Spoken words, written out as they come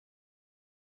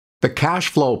The Cash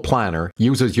Flow Planner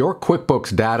uses your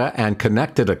QuickBooks data and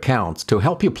connected accounts to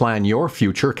help you plan your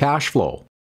future cash flow.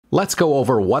 Let's go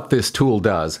over what this tool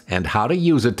does and how to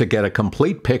use it to get a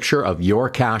complete picture of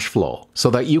your cash flow so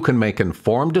that you can make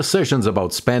informed decisions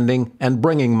about spending and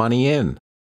bringing money in.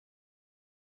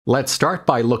 Let's start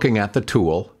by looking at the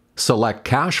tool, select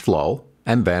Cash Flow,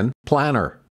 and then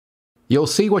Planner. You'll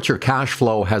see what your cash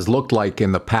flow has looked like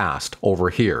in the past over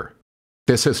here.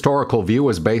 This historical view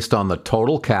is based on the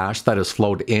total cash that has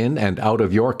flowed in and out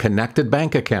of your connected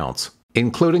bank accounts,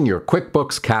 including your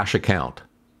QuickBooks cash account.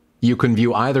 You can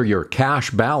view either your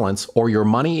cash balance or your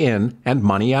money in and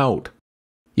money out.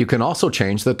 You can also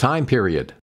change the time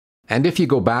period. And if you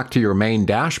go back to your main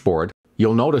dashboard,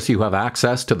 you'll notice you have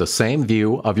access to the same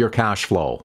view of your cash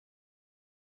flow.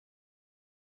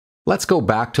 Let's go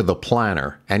back to the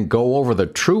planner and go over the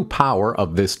true power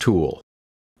of this tool.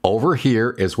 Over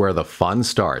here is where the fun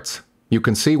starts. You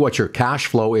can see what your cash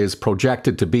flow is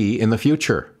projected to be in the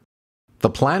future.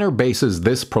 The planner bases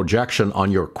this projection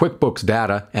on your QuickBooks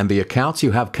data and the accounts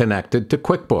you have connected to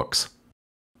QuickBooks.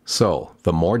 So,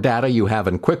 the more data you have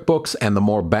in QuickBooks and the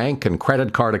more bank and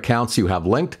credit card accounts you have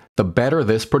linked, the better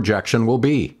this projection will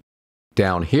be.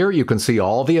 Down here you can see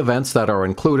all the events that are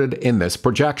included in this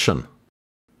projection.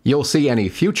 You'll see any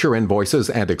future invoices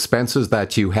and expenses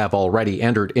that you have already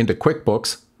entered into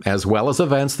QuickBooks, as well as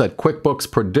events that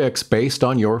QuickBooks predicts based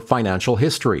on your financial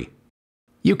history.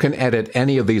 You can edit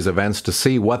any of these events to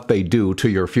see what they do to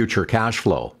your future cash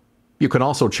flow. You can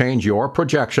also change your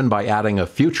projection by adding a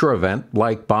future event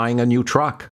like buying a new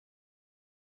truck.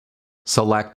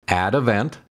 Select Add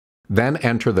Event, then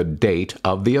enter the date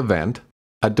of the event,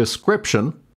 a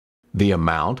description, the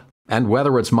amount, and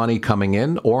whether it's money coming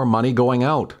in or money going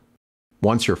out.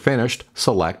 Once you're finished,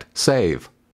 select Save.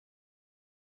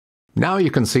 Now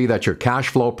you can see that your cash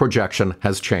flow projection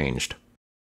has changed.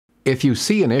 If you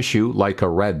see an issue like a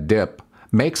red dip,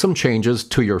 make some changes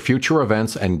to your future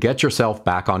events and get yourself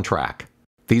back on track.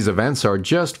 These events are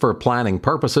just for planning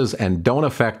purposes and don't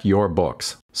affect your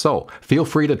books, so feel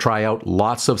free to try out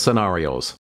lots of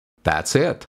scenarios. That's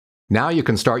it. Now you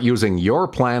can start using your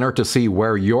planner to see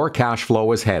where your cash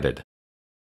flow is headed.